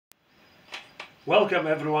Welcome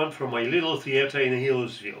everyone from my little theatre in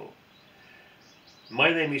Hillsville.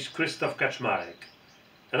 My name is Kristof Kaczmarek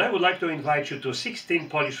and I would like to invite you to 16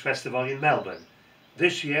 Polish Festival in Melbourne.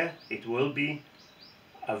 This year it will be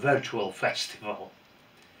a virtual festival.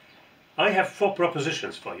 I have 4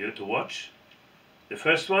 propositions for you to watch. The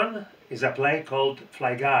first one is a play called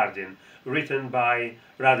Fly Garden, written by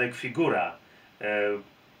Radek Figura,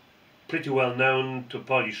 pretty well known to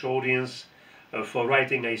Polish audience for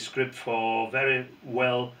writing a script for very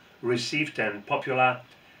well received and popular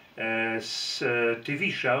TV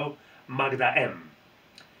show Magda M.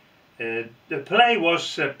 The play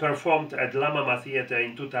was performed at La Mama Theatre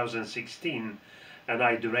in 2016 and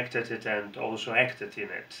I directed it and also acted in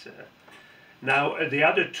it. Now the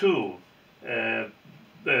other 2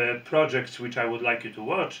 projects which I would like you to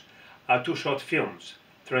watch are 2 short films,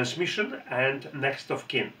 Transimission and Next of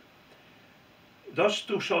Kin. Those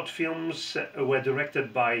 2 short films were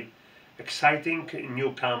directed by exciting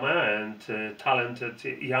newcomer and talented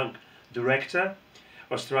young director,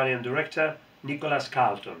 Australian director Nicholas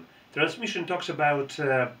Carlton. Transimission talks about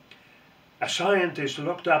a scientist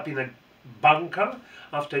locked up in a bunker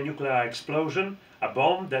after a nuclear explosion, a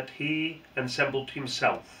bomb that he assembled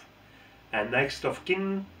himself. And Next of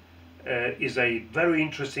Kin is a very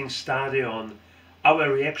interesting study on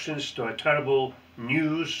our reactions to a terrible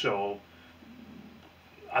news or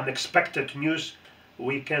unexpected news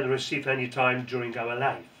we can receive any time during our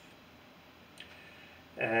life.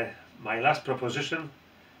 My last proposition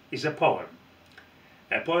is a poem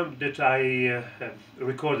that I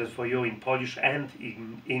recorded for you in Polish and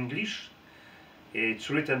in English. It's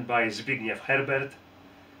written by Zbigniew Herbert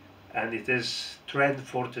and it is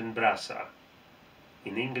Fortynbras.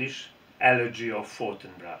 In English, Elegy of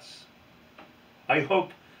Fortynbras. I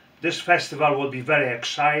hope this festival will be very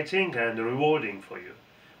exciting and rewarding for you,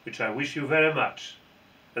 which I wish you very much,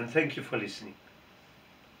 and thank you for listening.